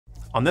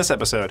On this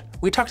episode,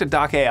 we talk to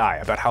doc.ai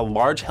about how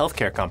large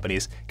healthcare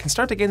companies can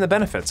start to gain the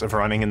benefits of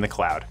running in the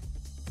cloud.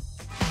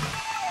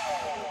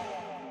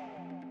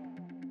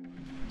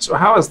 So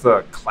how has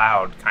the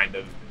cloud kind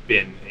of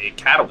been a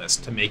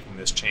catalyst to making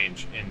this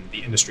change in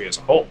the industry as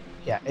a whole?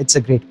 Yeah, it's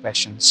a great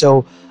question.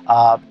 So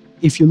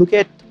if you look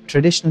at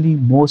traditionally,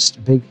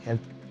 most big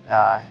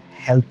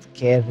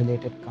healthcare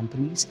related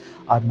companies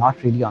are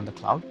not really on the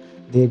cloud.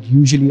 They're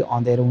usually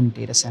on their own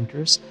data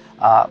centers.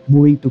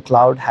 Moving to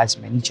cloud has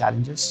many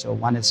challenges. So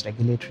one is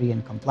regulatory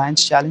and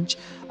compliance challenge.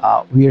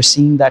 We are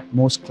seeing that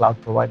most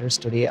cloud providers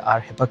today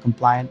are HIPAA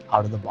compliant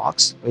out of the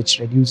box, which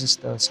reduces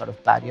the sort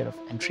of barrier of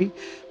entry.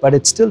 But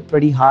it's still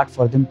pretty hard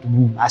for them to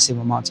move massive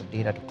amounts of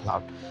data to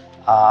cloud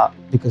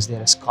because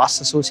there is cost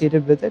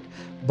associated with it.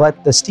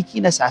 But the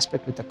stickiness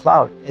aspect with the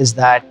cloud is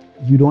that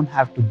you don't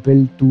have to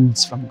build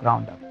tools from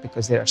ground up,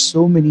 because there are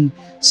so many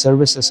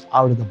services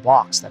out of the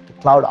box that the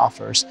cloud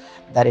offers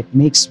that it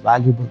makes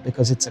valuable,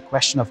 because it's a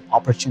question of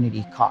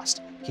opportunity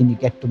cost. Can you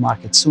get to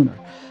market sooner?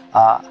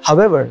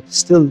 However,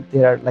 still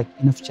there are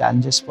enough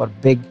challenges for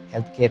big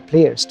healthcare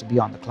players to be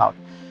on the cloud.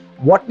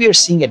 What we are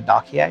seeing at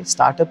doc.ai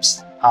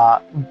startups,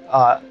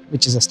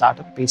 which is a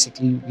startup,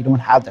 basically we don't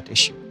have that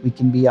issue. We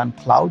can be on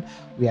cloud.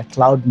 We are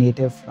cloud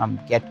native from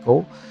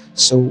get-go.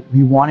 So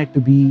we want it to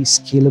be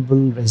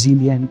scalable,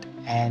 resilient,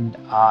 and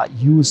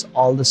use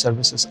all the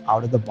services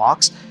out of the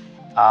box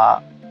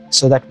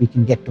so that we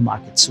can get to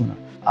market sooner.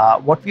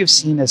 What we have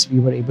seen is we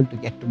were able to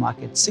get to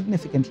market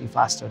significantly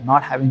faster,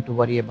 not having to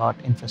worry about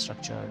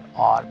infrastructure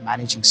or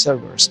managing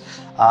servers,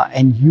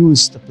 and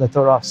use the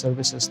plethora of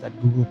services that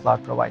Google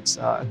Cloud provides.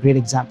 A great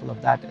example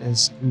of that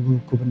is Google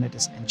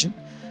Kubernetes Engine,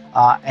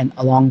 and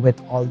along with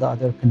all the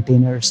other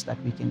containers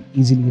that we can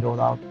easily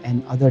roll out,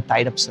 and other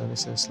tied up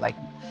services like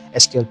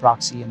SQL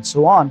proxy and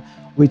so on,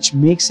 which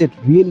makes it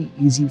really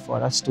easy for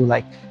us to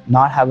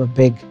not have a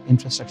big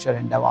infrastructure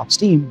and DevOps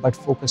team, but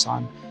focus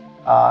on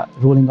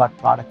rolling out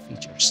product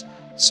features.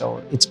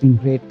 So it's been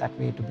great that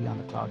way to be on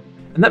the cloud.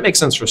 And that makes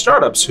sense for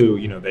startups who,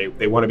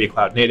 they want to be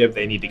cloud native,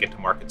 they need to get to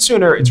market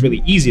sooner. It's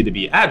really easy to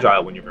be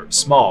agile when you're very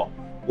small.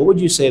 What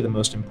would you say the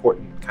most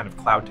important kind of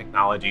cloud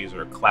technologies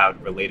or cloud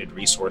related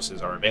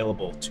resources are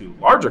available to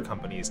larger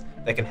companies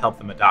that can help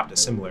them adopt a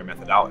similar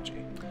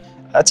methodology?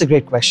 That's a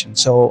great question.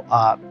 So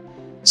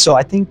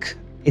I think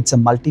it's a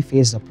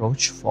multi-phased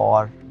approach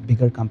for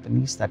bigger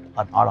companies that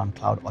are not on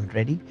cloud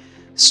already.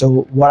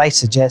 So what I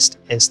suggest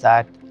is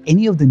that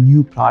any of the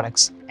new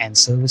products and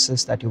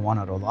services that you want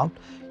to roll out,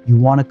 you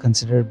want to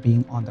consider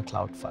being on the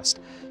cloud first.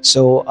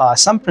 So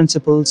some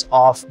principles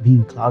of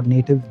being cloud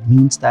native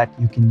means that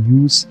you can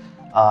use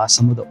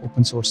some of the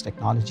open source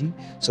technology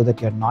so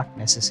that you're not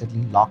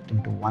necessarily locked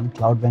into one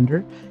cloud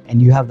vendor,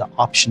 and you have the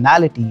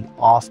optionality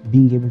of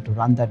being able to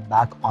run that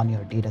back on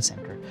your data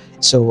center.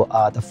 So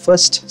the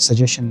first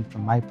suggestion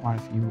from my point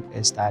of view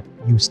is that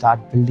you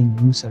start building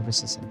new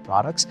services and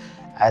products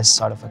as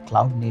sort of a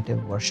cloud native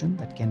version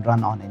that can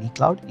run on any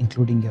cloud,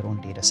 including your own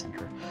data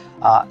center.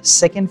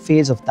 Second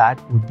phase of that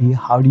would be,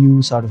 how do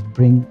you sort of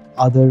bring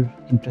other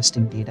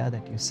interesting data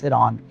that you sit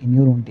on in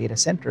your own data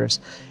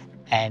centers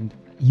and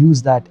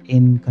use that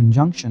in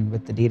conjunction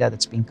with the data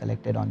that's being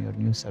collected on your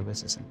new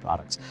services and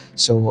products.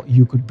 So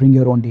you could bring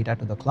your own data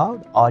to the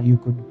cloud, or you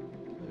could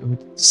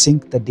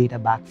sync the data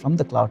back from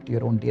the cloud to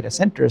your own data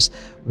centers,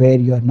 where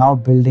you're now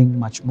building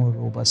much more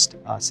robust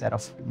set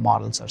of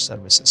models or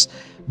services.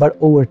 But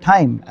over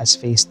time, as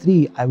phase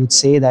 3, I would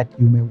say that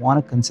you may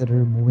want to consider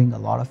moving a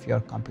lot of your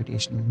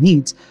computational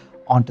needs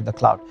onto the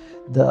cloud.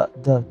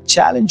 The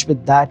challenge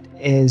with that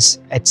is,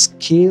 at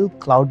scale,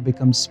 cloud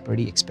becomes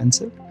pretty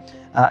expensive.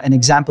 An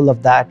example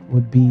of that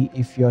would be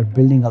if you're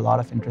building a lot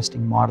of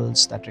interesting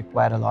models that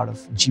require a lot of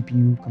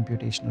GPU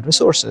computational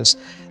resources,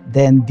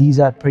 then these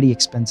are pretty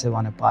expensive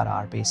on a per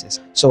hour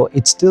basis. So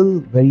it's still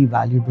very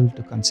valuable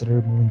to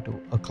consider moving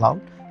to a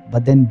cloud,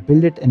 but then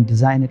build it and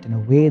design it in a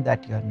way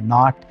that you're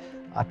not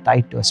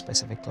tied to a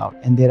specific cloud.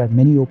 And there are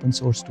many open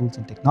source tools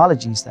and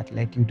technologies that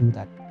let you do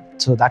that.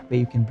 So that way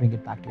you can bring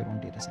it back to your own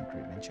data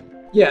center eventually.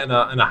 Yeah,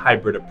 and a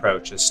hybrid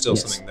approach is still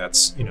Yes. something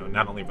that's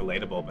not only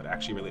relatable, but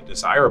actually really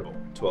desirable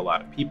to a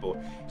lot of people.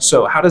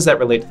 So how does that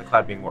relate to the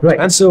cloud being more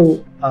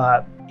expensive?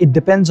 So it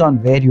depends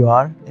on where you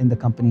are in the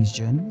company's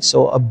journey.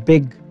 So a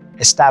big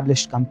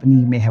established company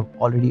may have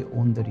already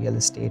owned the real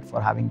estate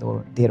for having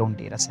their own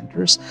data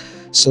centers.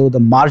 So the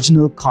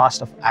marginal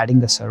cost of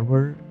adding a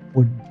server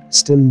would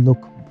still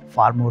look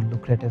far more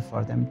lucrative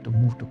for them to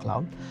move to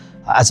cloud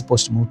as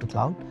opposed to move to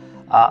cloud.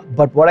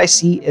 But what I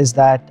see is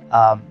that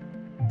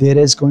there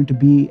is going to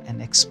be an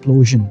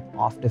explosion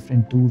of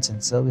different tools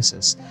and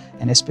services,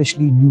 and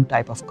especially new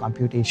type of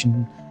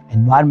computation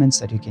environments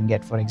that you can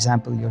get. For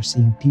example, you're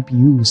seeing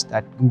TPUs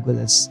that Google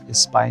is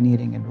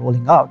pioneering and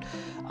rolling out.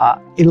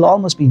 It'll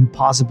almost be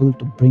impossible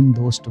to bring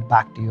those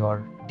back to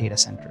your data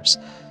centers.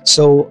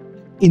 So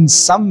in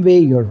some way,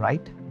 you're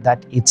right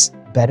that it's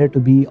better to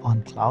be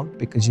on cloud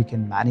because you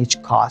can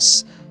manage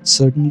costs,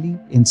 certainly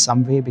in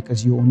some way,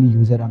 because you only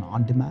use it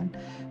on demand.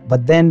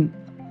 But then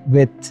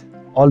with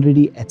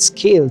already at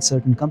scale,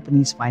 certain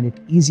companies find it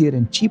easier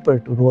and cheaper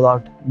to roll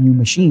out new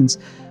machines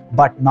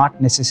but not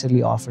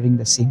necessarily offering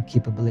the same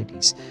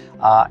capabilities.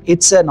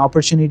 It's an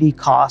opportunity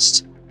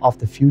cost of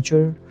the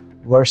future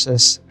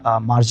versus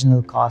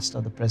marginal cost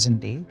of the present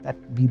day that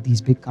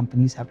these big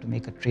companies have to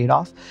make a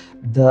trade-off.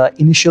 The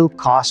initial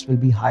cost will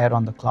be higher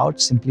on the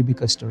cloud simply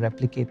because to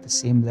replicate the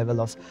same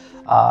level of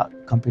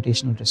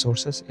computational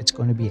resources, it's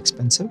going to be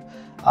expensive.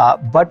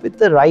 But with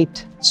the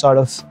right sort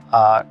of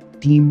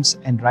teams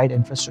and right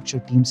infrastructure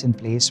teams in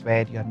place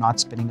where you're not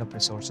spinning up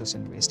resources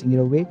and wasting it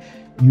away,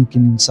 you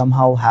can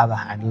somehow have a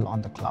handle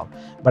on the cloud.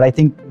 But I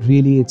think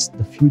really it's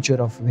the future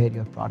of where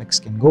your products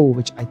can go,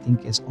 which I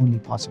think is only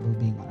possible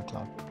being on a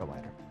cloud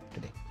provider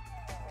today.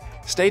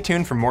 Stay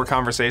tuned for more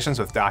conversations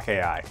with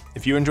doc.ai.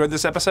 If you enjoyed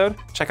this episode,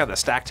 check out the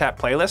Stack Tap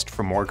playlist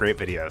for more great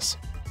videos.